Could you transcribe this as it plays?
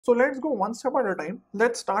So let's go one step at a time.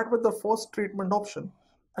 Let's start with the first treatment option,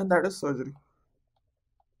 and that is surgery.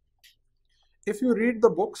 If you read the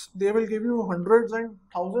books, they will give you hundreds and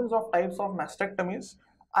thousands of types of mastectomies.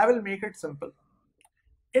 I will make it simple.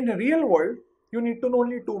 In real world, you need to know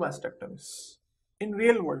only two mastectomies. In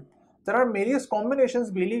real world, there are various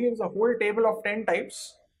combinations. Bailey gives a whole table of 10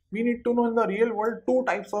 types. We need to know in the real world two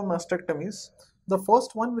types of mastectomies. The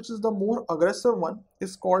first one, which is the more aggressive one,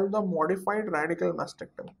 is called the modified radical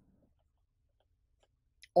mastectomy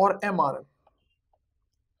or MRM.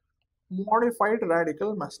 Modified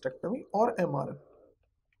radical mastectomy or MRM.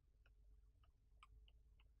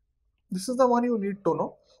 This is the one you need to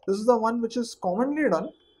know. This is the one which is commonly done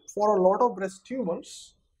for a lot of breast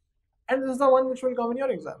tumors, and this is the one which will come in your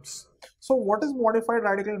exams. So what is modified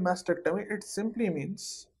radical mastectomy? It simply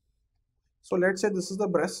means, so let's say this is the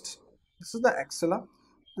breast, this is the axilla,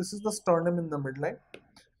 this is the sternum in the midline,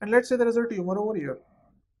 and let's say there is a tumor over here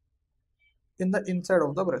in the inside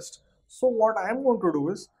of the breast. So what I am going to do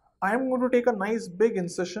is, I am going to take a nice big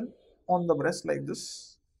incision on the breast like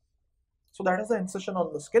this. So that is the incision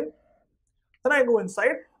on the skin. Then I go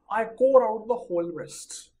inside, I core out the whole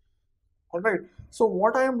breast. Alright, so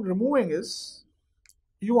what I am removing is,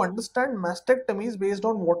 you understand mastectomy is based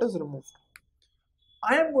on what is removed.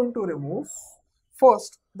 I am going to remove,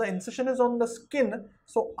 first the incision is on the skin,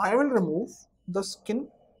 so I will remove the skin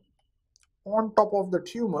on top of the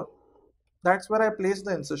tumor. That's where I place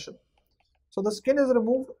the incision. So the skin is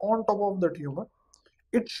removed on top of the tumor.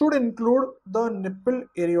 It should include the nipple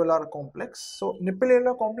areolar complex. So nipple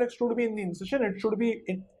areolar complex should be in the incision. It should be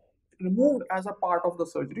removed as a part of the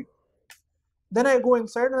surgery. Then I go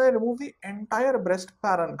inside and I remove the entire breast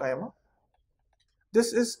parenchyma.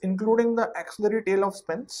 This is including the axillary tail of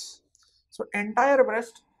Spence. So entire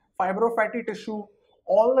breast, fibrofatty tissue,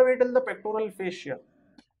 all the way till the pectoral fascia.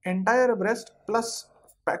 Entire breast plus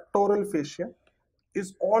pectoral fascia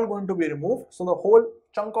is all going to be removed. So the whole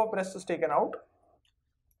chunk of breast is taken out.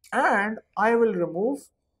 And I will remove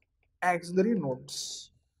axillary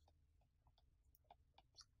nodes.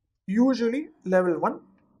 Usually level 1,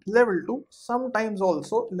 level 2, sometimes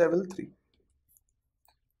also level 3.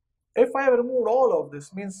 If I have removed all of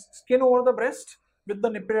this, means skin over the breast with the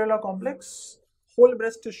nipple areolar complex, whole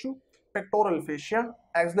breast tissue, pectoral fascia,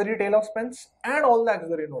 axillary tail of Spence, and all the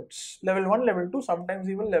axillary nodes. Level 1, level 2, sometimes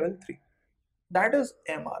even level 3. That is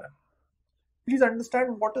MRM. Please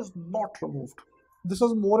understand what is not removed. This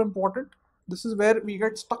is more important. This is where we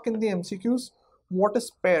get stuck in the MCQs. What is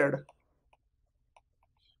spared?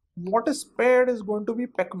 What is spared is going to be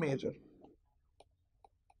pec major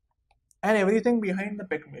and everything behind the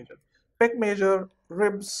pec major. Pec major,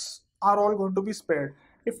 ribs are all going to be spared.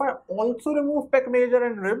 If I also remove pec major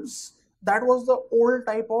and ribs, that was the old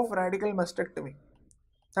type of radical mastectomy.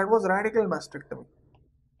 That was radical mastectomy,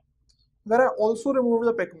 where I also removed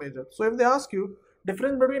the pec major. So if they ask you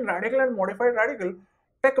difference between radical and modified radical,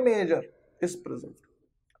 pec major is preserved.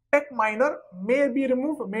 Pec minor may be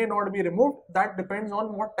removed, may not be removed. That depends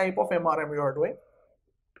on what type of MRM you are doing.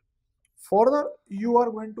 Further, you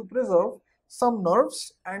are going to preserve some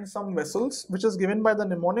nerves and some vessels, which is given by the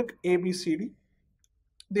mnemonic ABCD.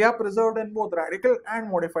 They are preserved in both radical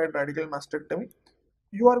and modified radical mastectomy.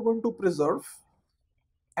 You are going to preserve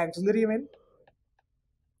axillary vein.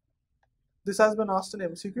 This has been asked in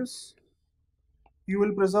MCQs. You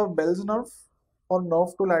will preserve Bell's nerve or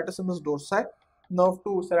nerve to latissimus dorsi, nerve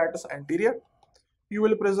to serratus anterior. You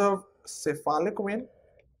will preserve cephalic vein,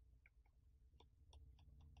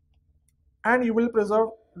 and you will preserve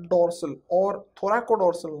dorsal or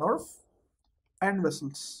thoracodorsal nerve and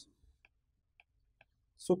vessels.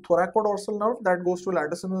 So thoracodorsal nerve that goes to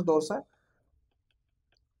latissimus dorsi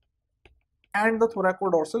and the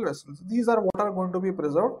thoracodorsal vessels. These are what are going to be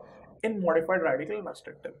preserved in modified radical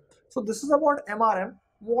mastectomy. So this is about MRM,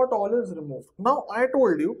 what all is removed. Now I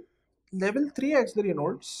told you level 3 axillary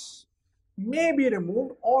nodes may be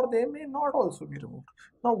removed or they may not also be removed.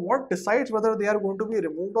 Now what decides whether they are going to be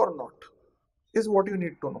removed or not is what you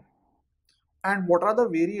need to know. And what are the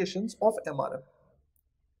variations of MRM?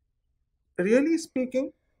 Really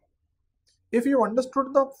speaking, if you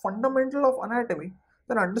understood the fundamental of anatomy,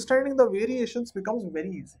 then understanding the variations becomes very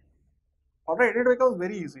easy. Alright, it becomes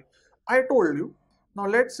very easy. I told you, now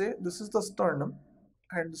let's say this is the sternum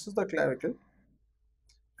and this is the clavicle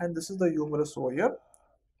and this is the humerus over here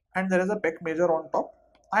and there is a pec major on top.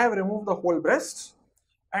 I have removed the whole breast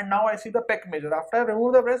and now I see the pec major. After I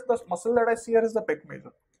remove the breast, the muscle that I see here is the pec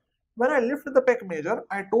major. When I lift the pec major,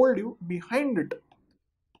 I told you behind it,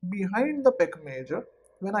 behind the pec major,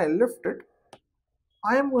 when I lift it,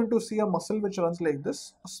 I am going to see a muscle which runs like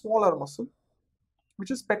this, a smaller muscle,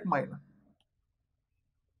 which is pec minor.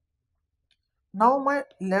 Now my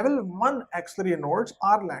level 1 axillary nodes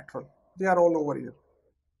are lateral. They are all over here.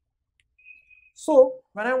 So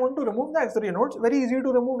when I want to remove the axillary nodes, very easy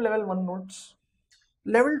to remove level 1 nodes.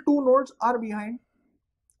 Level 2 nodes are behind.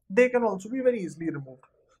 They can also be very easily removed.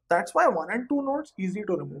 That's why 1 and 2 nodes easy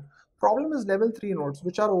to remove. Problem is level 3 nodes,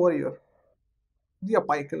 which are over here, the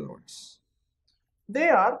apical nodes. They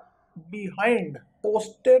are behind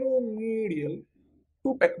posteromedial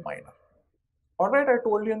to pec minor. Alright, I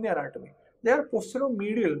told you in the anatomy. They are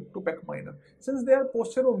posteromedial to pec minor. Since they are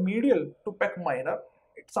posteromedial to pec minor,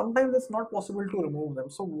 sometimes it's not possible to remove them.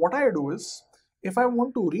 So what I do is, if I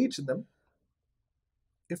want to reach them,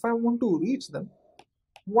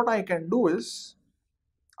 what I can do is,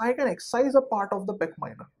 I can excise a part of the pec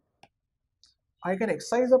minor.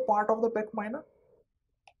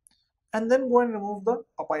 And then go and remove the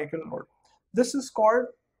apical node. This is called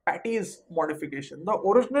Patty's modification. The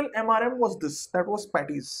original MRM was this, that was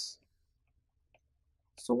Patty's.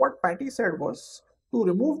 So what Patty said was, to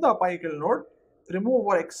remove the apical node, remove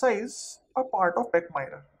or excise a part of pec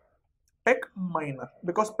minor. Pec minor,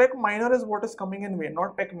 because pec minor is what is coming in way,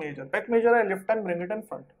 not pec major. Pec major I lift and bring it in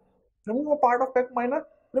front. Remove a part of pec minor,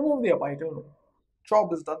 remove the apical node.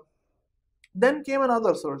 Job is done. Then came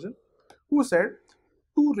another surgeon who said,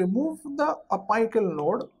 to remove the apical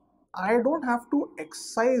node, I don't have to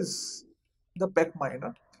excise the pec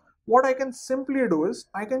minor. What I can simply do is,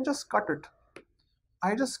 I can just cut it.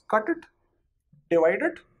 Divide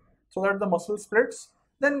it so that the muscle splits,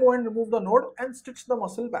 then go and remove the node and stitch the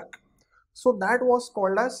muscle back. So that was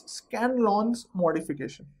called as Scanlon's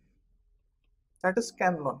modification. That is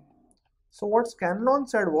Scanlon. So what Scanlon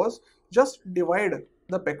said was, just divide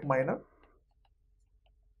the pec minor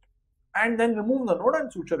and then remove the node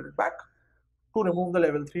and suture it back to remove the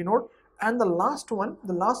level 3 node. And the last one,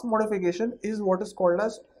 the last modification is what is called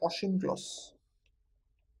as Auchincloss.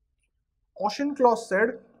 Auchincloss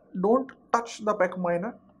said, don't touch the pec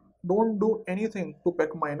minor, don't do anything to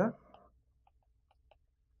pec minor.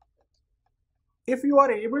 If you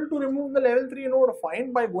are able to remove the level 3 node,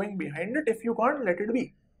 fine, by going behind it. If you can't, let it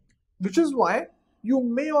be. Which is why you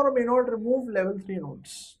may or may not remove level 3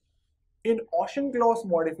 nodes. In Auchincloss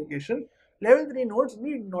modification, level 3 nodes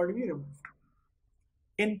need not be removed.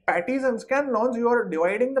 In Patty's and Scanlon's, you are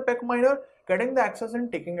dividing the pec minor, getting the access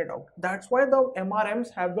and taking it out. That's why the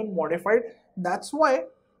MRMs have been modified. That's why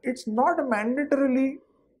it's not mandatory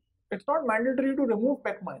to remove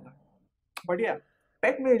pec minor. But yeah,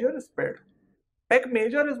 pec major is spared. Pec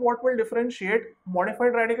major is what will differentiate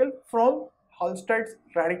modified radical from Halsted's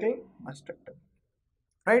radical mastectomy.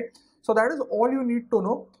 Right? So that is all you need to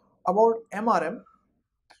know about MRM.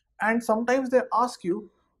 And sometimes they ask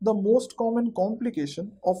you the most common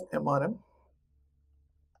complication of MRM,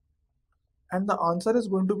 and the answer is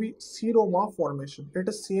going to be seroma formation. It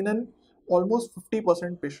is seen in almost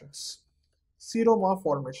 50% patients. Seroma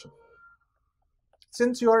formation.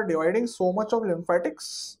 Since you are dividing so much of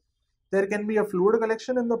lymphatics, there can be a fluid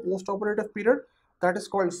collection in the post-operative period. That is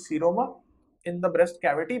called seroma in the breast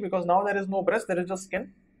cavity, because now there is no breast, there is just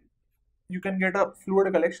skin. You can get a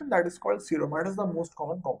fluid collection, that is called seroma. It is the most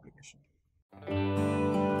common complication.